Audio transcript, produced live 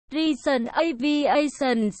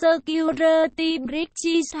Aviation Security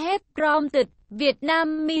Breaches have prompted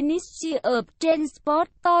Vietnam Ministry of Transport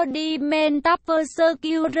to demand tougher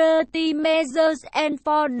security measures and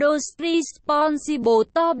for those responsible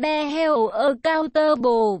to be held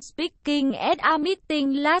accountable. Speaking at a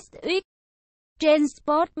meeting last week,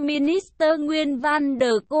 Transport Minister Nguyen van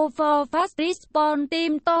der for fast response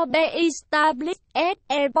team to be established at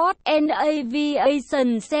airport and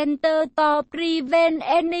aviation center to prevent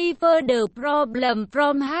any further problem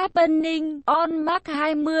from happening. On March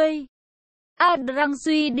 20, a drunk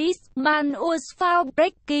Swedish man was found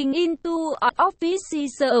breaking into an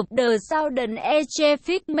office of the Southern Air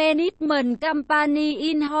Traffic Management Company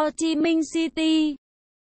in Ho Chi Minh City.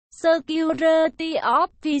 Security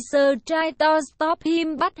officer tried to stop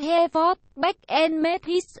him but he fought back and made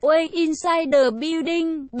his way inside the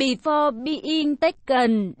building before being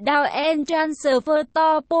taken down and transferred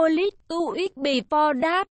to police 2 weeks before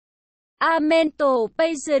that. A mental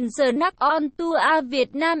patient snuck onto a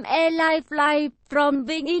Vietnam Airlines flight from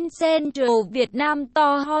Vinh in central Vietnam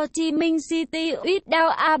to Ho Chi Minh City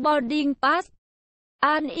without a boarding pass.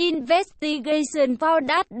 An investigation found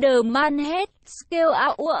that the man had scaled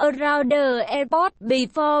out around the airport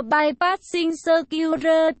before bypassing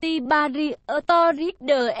security barriers to reach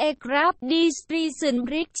the aircraft. These recent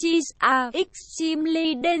breaches are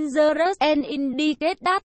extremely dangerous and indicate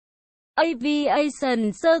that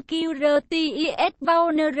aviation security is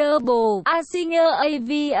vulnerable. A senior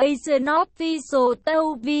aviation official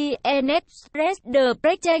told VN Express the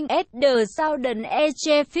breaching at the Southern Air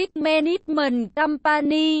Traffic Management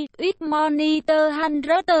Company, which monitor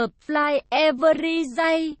hundreds of flights every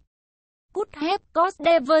day, could have caused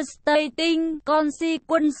devastating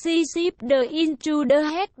consequences if the intruder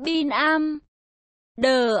had been armed.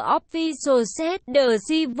 The official said the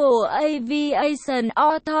Civil Aviation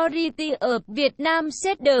Authority of Vietnam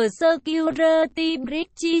said the security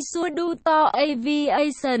breaches were due to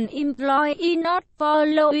aviation employees not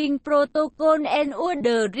following protocol and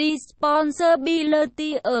the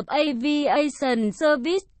responsibility of aviation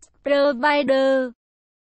service provider.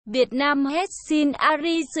 Vietnam has seen a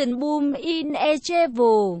recent boom in air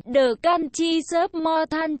travel. The country served more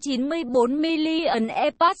than 94 million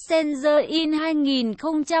air passengers in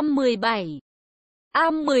 2017,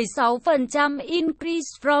 a 16%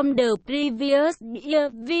 increase from the previous year.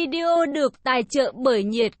 Video được tài trợ bởi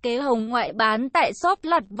nhiệt kế hồng ngoại bán tại shop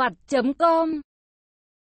lặt vặt.com.